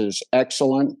Brothers is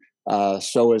excellent.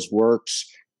 So is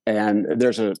Works. And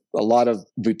there's a lot of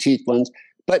boutique ones.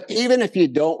 But even if you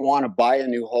don't want to buy a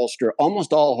new holster,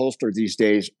 almost all holsters these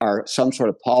days are some sort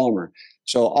of polymer.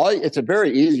 So it's a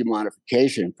very easy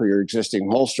modification for your existing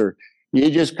holster. You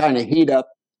just kind of heat up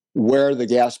where the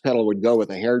gas pedal would go with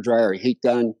a hairdryer or heat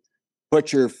gun.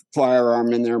 Put your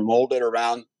firearm in there, mold it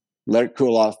around, let it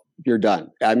cool off. You're done.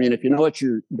 I mean, if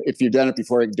you've done it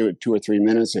before, you can do it 2 or 3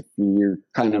 minutes. If you're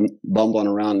kind of bumbling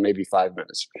around, maybe 5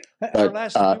 minutes. Our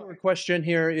last viewer question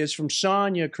here is from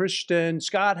Sonia Christian.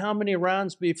 Scott, how many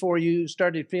rounds before you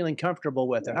started feeling comfortable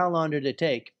with it? How long did it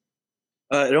take?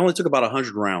 It only took about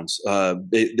 100 rounds.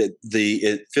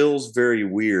 It feels very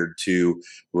weird to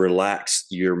relax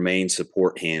your main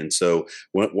support hand. So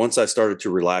once I started to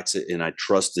relax it, and I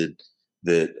trusted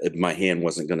that my hand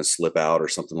wasn't going to slip out or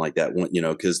something like that,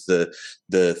 because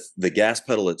the gas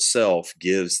pedal itself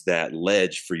gives that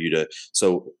ledge for you to.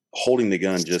 So holding the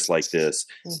gun just like this,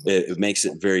 it makes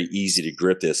it very easy to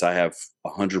grip this. I have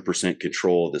 100%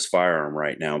 control of this firearm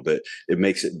right now, but it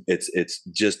makes it's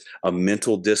just a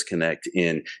mental disconnect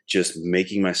in just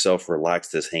making myself relax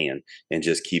this hand and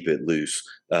just keep it loose.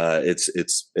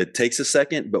 It takes a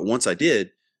second, but once I did,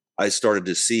 I started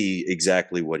to see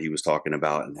exactly what he was talking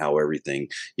about and how everything,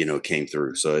 came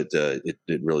through. So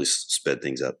it really sped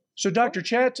things up. So, Dr.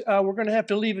 Chet, we're going to have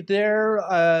to leave it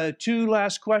there. 2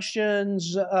 last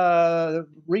questions: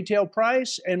 retail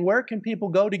price, and where can people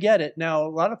go to get it? Now, a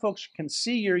lot of folks can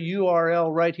see your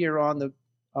URL right here on the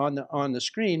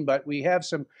screen, but we have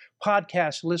some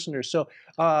podcast listeners. So,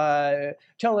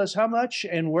 tell us how much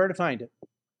and where to find it.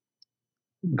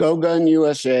 GoGun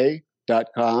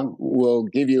USA.com will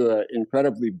give you an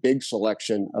incredibly big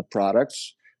selection of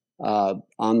products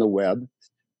on the web.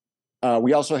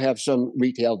 We also have some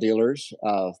retail dealers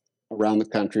around the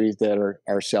country that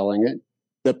are selling it.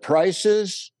 The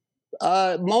prices,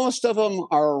 most of them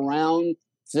are around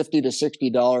 $50 to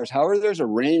 $60. However, there's a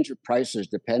range of prices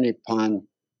depending upon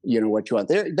what you want.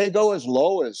 They go as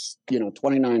low as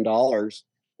 $29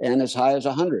 and as high as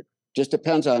 $100. Just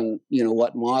depends on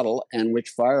what model and which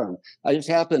firearm. I just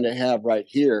happen to have right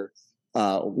here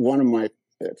one of my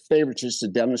favorites just to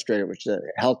demonstrate it, which is a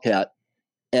Hellcat.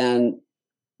 And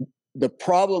the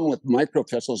problem with micro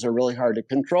pistols are really hard to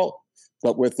control,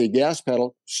 but with the gas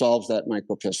pedal solves that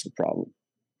micro pistol problem.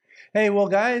 Hey, well,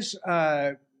 guys,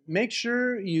 make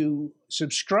sure you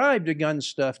subscribe to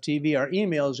GunStuff TV, our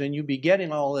emails, and you'll be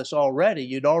getting all this already.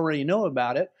 You'd already know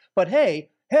about it. But hey,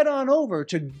 head on over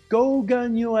to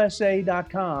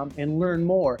GoGunUSA.com and learn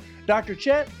more. Dr.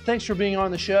 Chet, thanks for being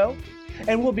on the show.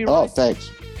 And we'll be thanks.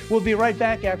 We'll be right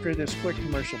back after this quick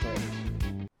commercial break.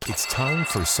 It's time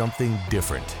for something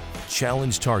different.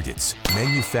 Challenge Targets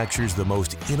manufactures the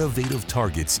most innovative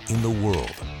targets in the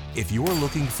world. If you're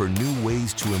looking for new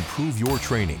ways to improve your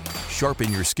training,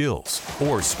 sharpen your skills,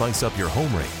 or spice up your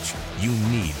home range, you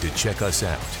need to check us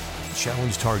out.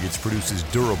 Challenge Targets produces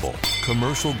durable,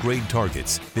 commercial-grade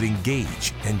targets that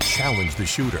engage and challenge the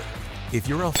shooter. If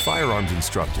you're a firearms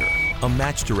instructor, a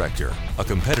match director, a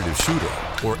competitive shooter,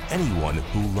 or anyone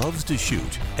who loves to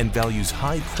shoot and values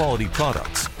high-quality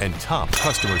products and top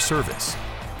customer service,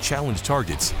 Challenge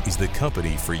Targets is the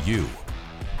company for you.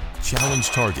 Challenge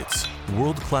Targets,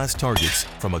 world-class targets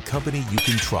from a company you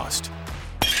can trust.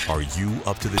 Are you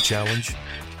up to the challenge?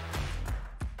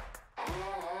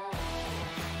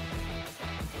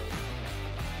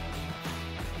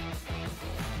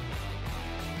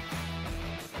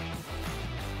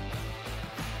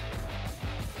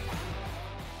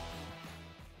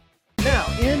 Now,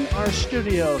 in our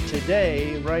studio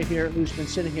today, right here, who's been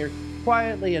sitting here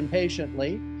quietly and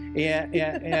patiently,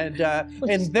 and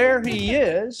there he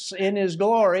is in his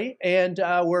glory, and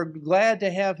we're glad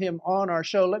to have him on our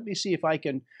show. Let me see if I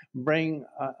can bring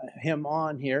him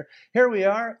on here. Here we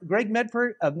are, Greg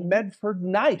Medford of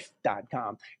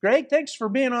MedfordKnife.com. Greg, thanks for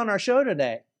being on our show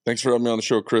today. Thanks for having me on the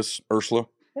show, Chris, Ursula.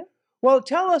 Well,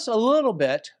 tell us a little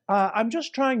bit. I'm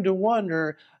just trying to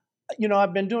wonder,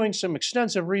 I've been doing some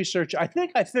extensive research. I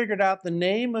think I figured out the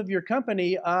name of your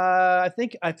company. I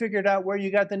think I figured out where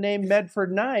you got the name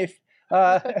Medford Knife.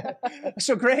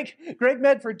 So Greg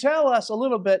Medford, tell us a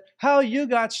little bit how you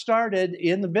got started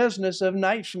in the business of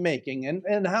knife making,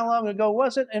 and how long ago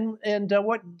was it, and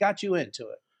what got you into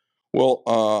it? Well,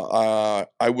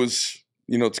 I was,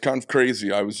 it's kind of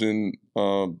crazy. I was in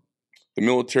the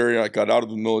military. I got out of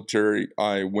the military.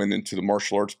 I went into the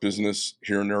martial arts business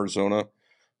here in Arizona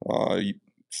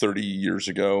 30 years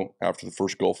ago after the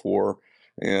first Gulf War.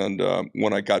 And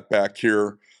when I got back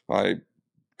here, I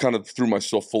kind of threw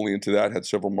myself fully into that, had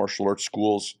several martial arts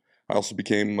schools. I also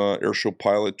became an air show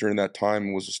pilot during that time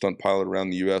and was a stunt pilot around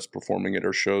the U.S. performing at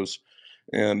air shows.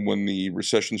 And when the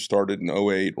recession started in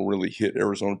 2008, it really hit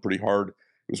Arizona pretty hard.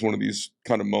 It was one of these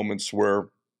kind of moments where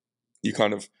you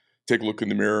kind of take a look in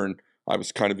the mirror, and I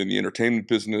was kind of in the entertainment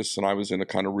business, and I was in a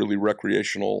kind of really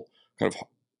recreational kind of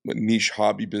niche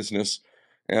hobby business.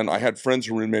 And I had friends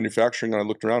who were in manufacturing, and I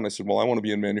looked around and I said, well, I want to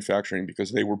be in manufacturing,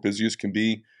 because they were busy as can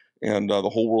be. And the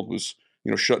whole world was,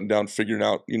 shutting down, figuring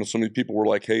out, so many people were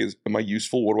like, hey, am I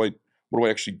useful? What do I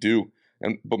actually do?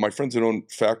 But my friends that own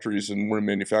factories and were in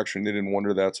manufacturing, they didn't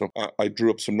wonder that. So I drew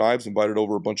up some knives, invited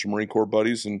over a bunch of Marine Corps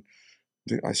buddies, and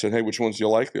I said, hey, which ones do you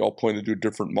like? They all pointed to a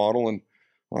different model, and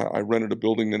I rented a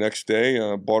building the next day,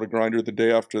 bought a grinder the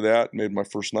day after that, made my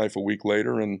first knife a week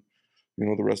later, and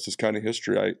the rest is kind of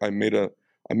history.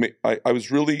 I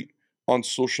was really on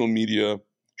social media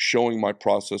showing my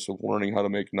process of learning how to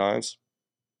make knives,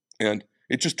 and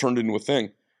it just turned into a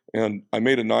thing. And I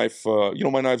made a knife.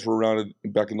 My knives were around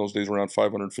back in those days around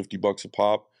 $550 a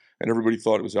pop, and everybody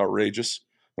thought it was outrageous.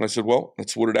 And I said, well,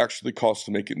 that's what it actually costs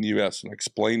to make it in the U.S. And I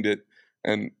explained it,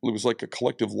 and it was like a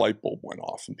collective light bulb went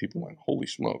off, and people went, holy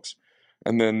smokes.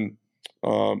 And then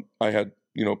I had,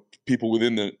 people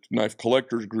within the knife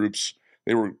collectors groups,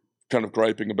 they were kind of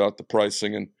griping about the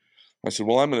pricing. And I said,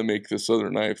 well, I'm going to make this other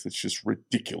knife that's just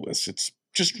ridiculous. It's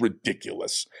just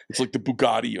ridiculous. It's like the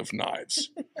Bugatti of knives.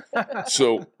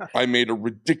 So I made a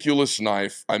ridiculous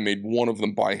knife. I made one of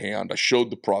them by hand. I showed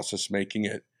the process making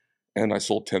it, and I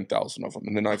sold 10,000 of them.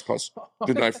 And the knife cost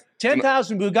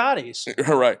 10,000 Bugattis.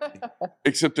 Right.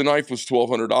 Except the knife was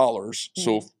 $1,200.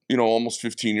 So, almost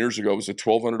 15 years ago, it was a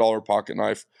 $1,200 pocket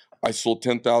knife. I sold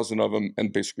 10,000 of them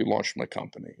and basically launched my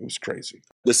company. It was crazy.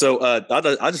 So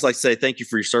I just like to say thank you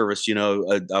for your service.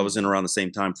 I was in around the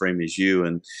same time frame as you,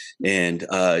 and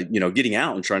getting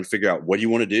out and trying to figure out what do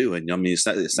you want to do. And I mean,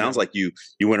 it sounds like you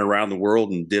went around the world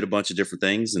and did a bunch of different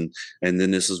things, and then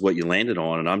this is what you landed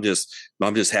on. And I'm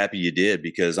just happy you did,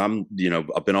 because I've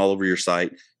been all over your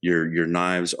site. Your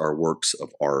knives are works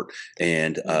of art,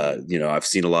 and I've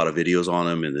seen a lot of videos on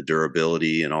them and the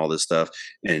durability and all this stuff,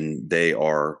 and they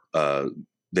are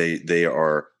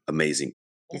amazing.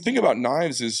 The thing about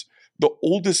knives is the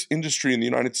oldest industry in the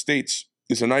United States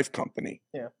is a knife company.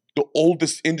 Yeah. The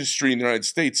oldest industry in the United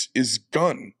States is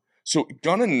gun. So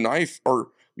gun and knife are,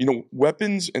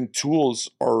 weapons and tools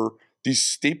are these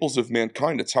staples of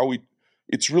mankind.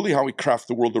 It's really how we craft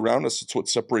the world around us. It's what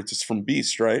separates us from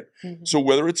beasts, right? Mm-hmm. So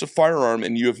whether it's a firearm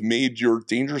and you have made your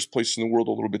dangerous place in the world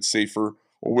a little bit safer,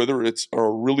 or whether it's a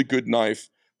really good knife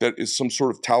that is some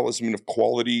sort of talisman of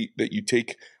quality that you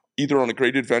take either on a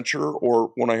great adventure,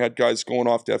 or when I had guys going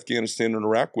off to Afghanistan and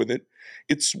Iraq with it,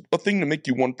 it's a thing to make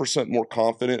you 1% more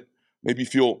confident, maybe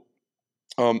feel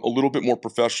a little bit more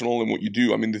professional in what you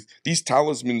do. I mean, these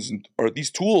talismans these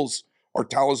tools are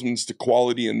talismans to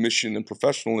quality and mission and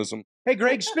professionalism. Hey,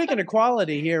 Greg, speaking of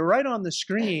quality here, right on the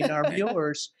screen, our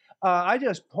viewers, I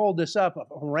just pulled this up,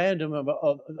 random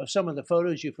of some of the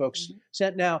photos you folks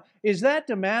sent. Now, is that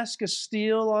Damascus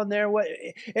steel on there?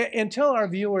 And tell our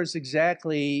viewers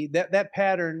exactly that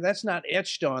pattern, that's not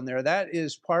etched on there. That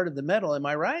is part of the metal. Am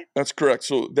I right? That's correct.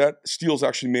 So that steel is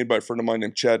actually made by a friend of mine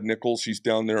named Chad Nichols. He's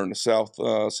down there in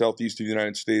the southeast of the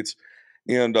United States.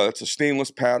 And it's a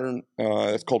stainless pattern.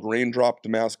 It's called Raindrop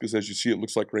Damascus. As you see, it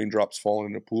looks like raindrops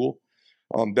falling in a pool.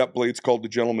 That blade's called the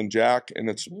Gentleman Jack, and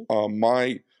it's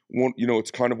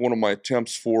it's kind of one of my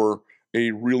attempts for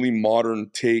a really modern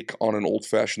take on an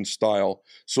old-fashioned style.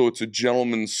 So it's a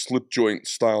gentleman's slip joint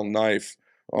style knife,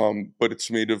 but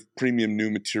it's made of premium new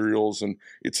materials, and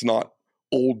it's not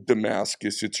old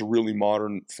Damascus. It's a really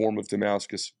modern form of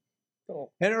Damascus.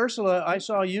 And Ursula, I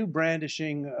saw you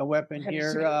brandishing a weapon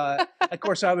here. Of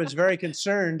course, I was very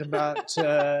concerned about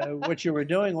what you were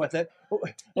doing with it.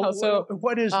 So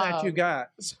what is that you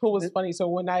got? So it was funny. So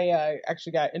when I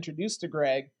actually got introduced to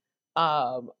Greg,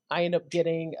 I ended up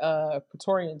getting a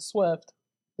Praetorian Swift.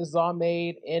 This is all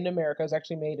made in America. It's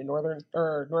actually made in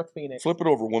North Phoenix. Flip it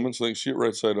over, woman, so they can see it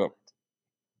right side up.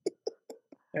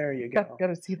 There you go.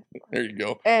 Gotta see that. There you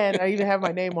go. And I even have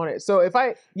my name on it. So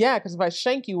because if I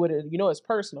shank you with it, it's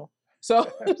personal.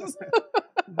 So,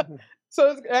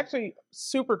 so it's actually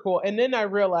super cool. And then I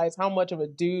realized how much of a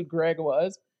dude Greg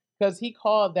was, because he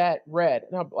called that red.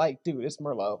 And I'm like, dude, it's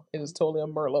Merlot. It is totally a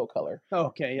Merlot color.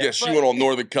 Okay. Yeah, she went all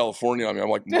Northern California on me. I'm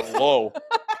like, Merlot.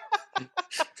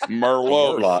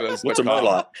 Merlot. What's a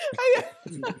Merlot?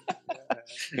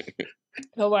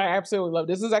 No, I absolutely love it.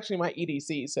 This is actually my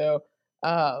EDC. So,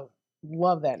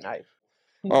 love that knife.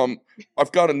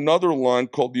 I've got another line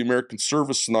called the American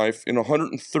Service Knife. In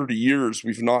 130 years,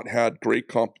 we've not had great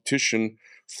competition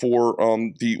for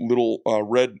the little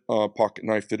red pocket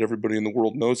knife that everybody in the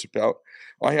world knows about.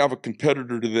 I have a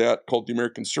competitor to that called the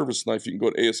American Service Knife. You can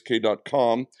go to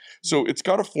ask.com. So it's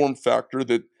got a form factor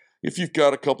that if you've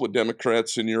got a couple of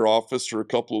Democrats in your office or a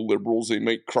couple of liberals, they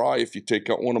might cry if you take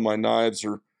out one of my knives,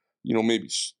 or maybe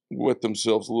wet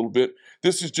themselves a little bit.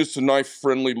 This is just a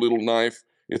knife-friendly little knife.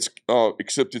 It's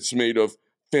except it's made of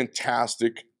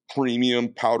fantastic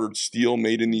premium powdered steel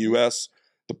made in the U.S.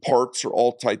 The parts are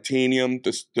all titanium.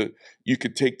 You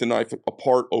could take the knife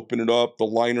apart, open it up. The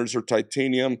liners are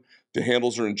titanium. The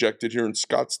handles are injected here in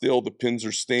Scottsdale. The pins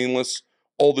are stainless.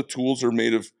 All the tools are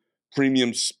made of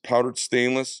premium powdered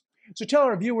stainless. So tell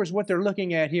our viewers what they're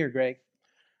looking at here, Greg.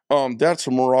 That's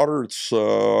a Marauder. It's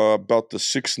about the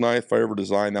 6th knife I ever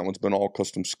designed. That one's been all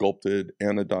custom sculpted,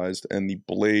 anodized, and the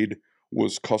blade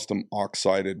was custom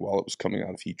oxided while it was coming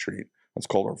out of heat treat. That's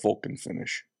called our Vulcan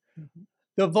finish. Mm-hmm.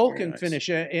 The Vulcan finish.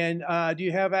 And do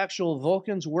you have actual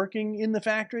Vulcans working in the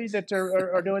factory that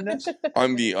are doing this?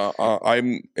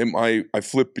 I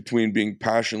flip between being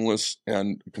passionless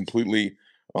and completely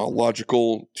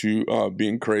logical to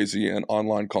being crazy and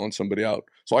online calling somebody out.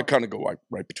 So I kind of go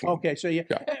right between. Okay, so yeah.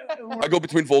 I go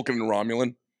between Vulcan and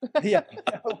Romulan. Yeah.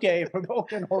 Okay.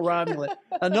 Vulcan or Romulan.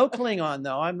 No Klingon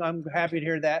though. I'm happy to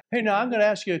hear that. Hey, now I'm going to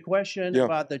ask you a question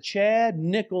about the Chad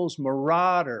Nichols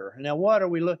Marauder. Now, what are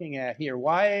we looking at here?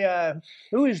 Why?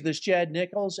 Who is this Chad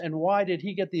Nichols, and why did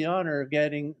he get the honor of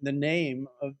getting the name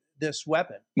of this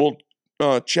weapon? Well,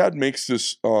 Chad makes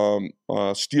this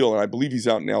steel, and I believe he's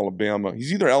out in Alabama.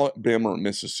 He's either Alabama or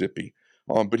Mississippi.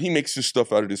 But he makes this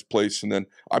stuff out at his place, and then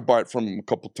I buy it from him a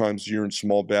couple times a year in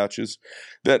small batches.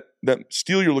 That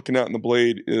steel you're looking at in the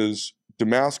blade is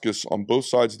Damascus on both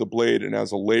sides of the blade, and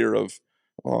has a layer of,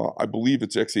 I believe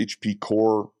it's XHP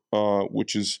core,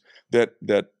 which is that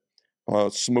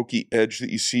smoky edge that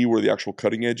you see where the actual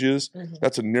cutting edge is. Mm-hmm.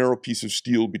 That's a narrow piece of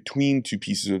steel between two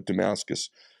pieces of Damascus,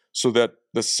 so that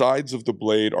the sides of the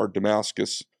blade are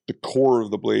Damascus. The core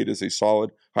of the blade is a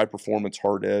solid, high-performance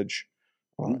hard edge.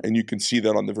 And you can see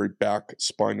that on the very back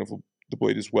spine of the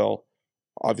blade as well,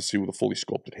 obviously with a fully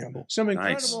sculpted handle. Some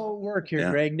incredible work here,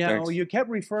 Greg. Now, you kept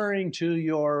referring to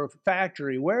your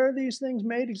factory. Where are these things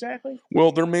made exactly?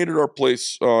 Well, they're made at our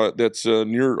place that's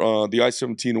near the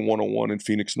I-17 and 101 in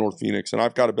Phoenix, North Phoenix. And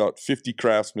I've got about 50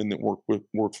 craftsmen that work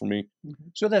for me. Mm-hmm.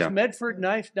 So that's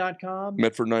medfordknife.com?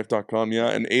 Medfordknife.com,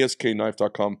 and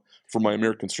asknife.com for my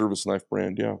American Service Knife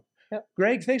brand,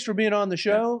 Greg, thanks for being on the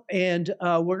show, and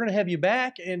we're going to have you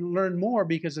back and learn more,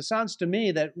 because it sounds to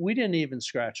me that we didn't even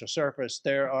scratch the surface.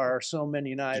 There are so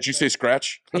many knives. Did you say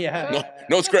scratch? Yeah.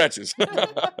 No scratches.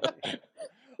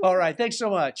 All right, thanks so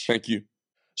much. Thank you.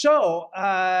 So,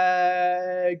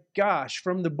 gosh,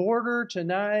 from the border to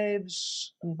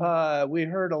knives, we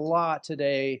heard a lot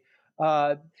today.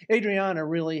 Adriana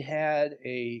really had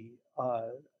a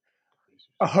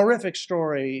horrific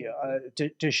story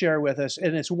to share with us.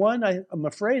 And it's one I'm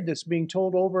afraid that's being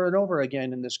told over and over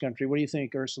again in this country. What do you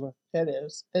think, Ursula? It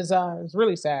is. It's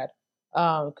really sad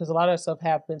because a lot of stuff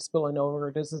have been spilling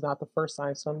over. This is not the first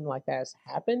time something like that has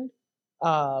happened.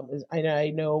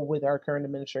 I know with our current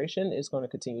administration, it's going to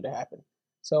continue to happen.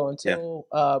 So until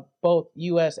both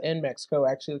U.S. and Mexico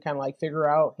actually kind of like figure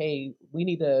out, hey, we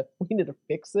need to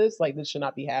fix this. Like, this should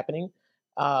not be happening.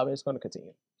 It's going to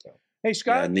continue. So. Hey,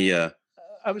 Scott.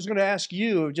 I was going to ask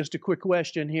you just a quick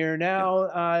question here.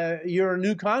 Now, you're a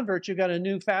new convert. You've got a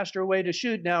new, faster way to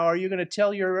shoot. Now, are you going to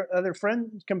tell your other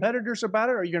competitors about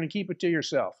it, or are you going to keep it to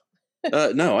yourself?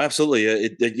 No, absolutely.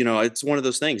 It's one of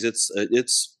those things.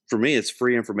 It's for me, it's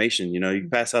free information. You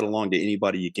pass that along to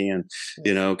anybody you can,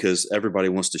 because everybody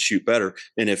wants to shoot better.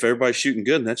 And if everybody's shooting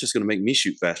good, that's just going to make me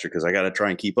shoot faster because I got to try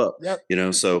and keep up.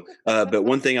 Yep. So, but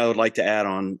one thing I would like to add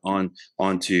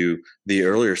onto the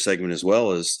earlier segment as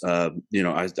well is,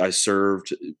 I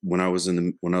served when I was in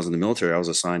the military. I was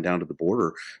assigned down to the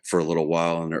border for a little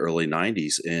while in the early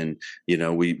 90s, and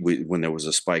we when there was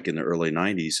a spike in the early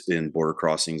 90s in border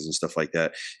crossings and stuff like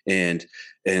that, and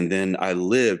then I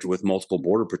lived with multiple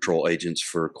border patrol agents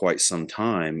for quite some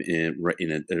time in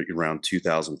around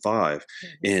 2005,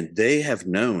 and they have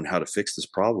known how to fix this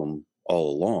problem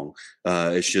all along.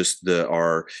 It's just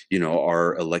our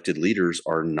elected leaders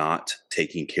are not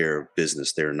taking care of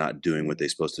business. They're not doing what they're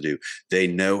supposed to do. They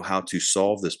know how to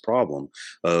solve this problem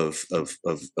of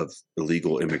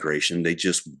illegal immigration. They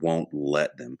just won't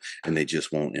let them, and they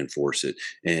just won't enforce it.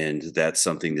 And that's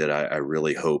something that I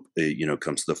really hope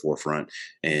comes to the forefront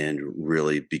and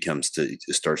really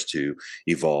starts to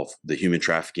evolve. The human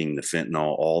trafficking, the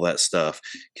fentanyl, all that stuff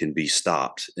can be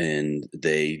stopped, and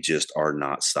they just are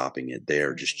not stopping it. They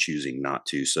are just choosing not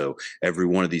to. So every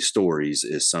one of these stories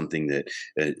is something that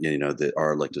that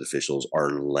our elected officials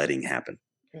are letting happen.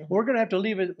 We're going to have to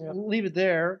leave it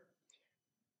there.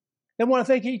 I want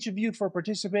to thank each of you for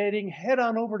participating. Head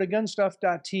on over to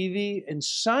gunstuff.tv and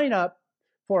sign up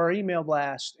for our email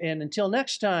blast. And until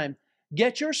next time,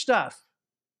 get your stuff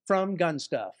from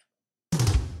GunStuff.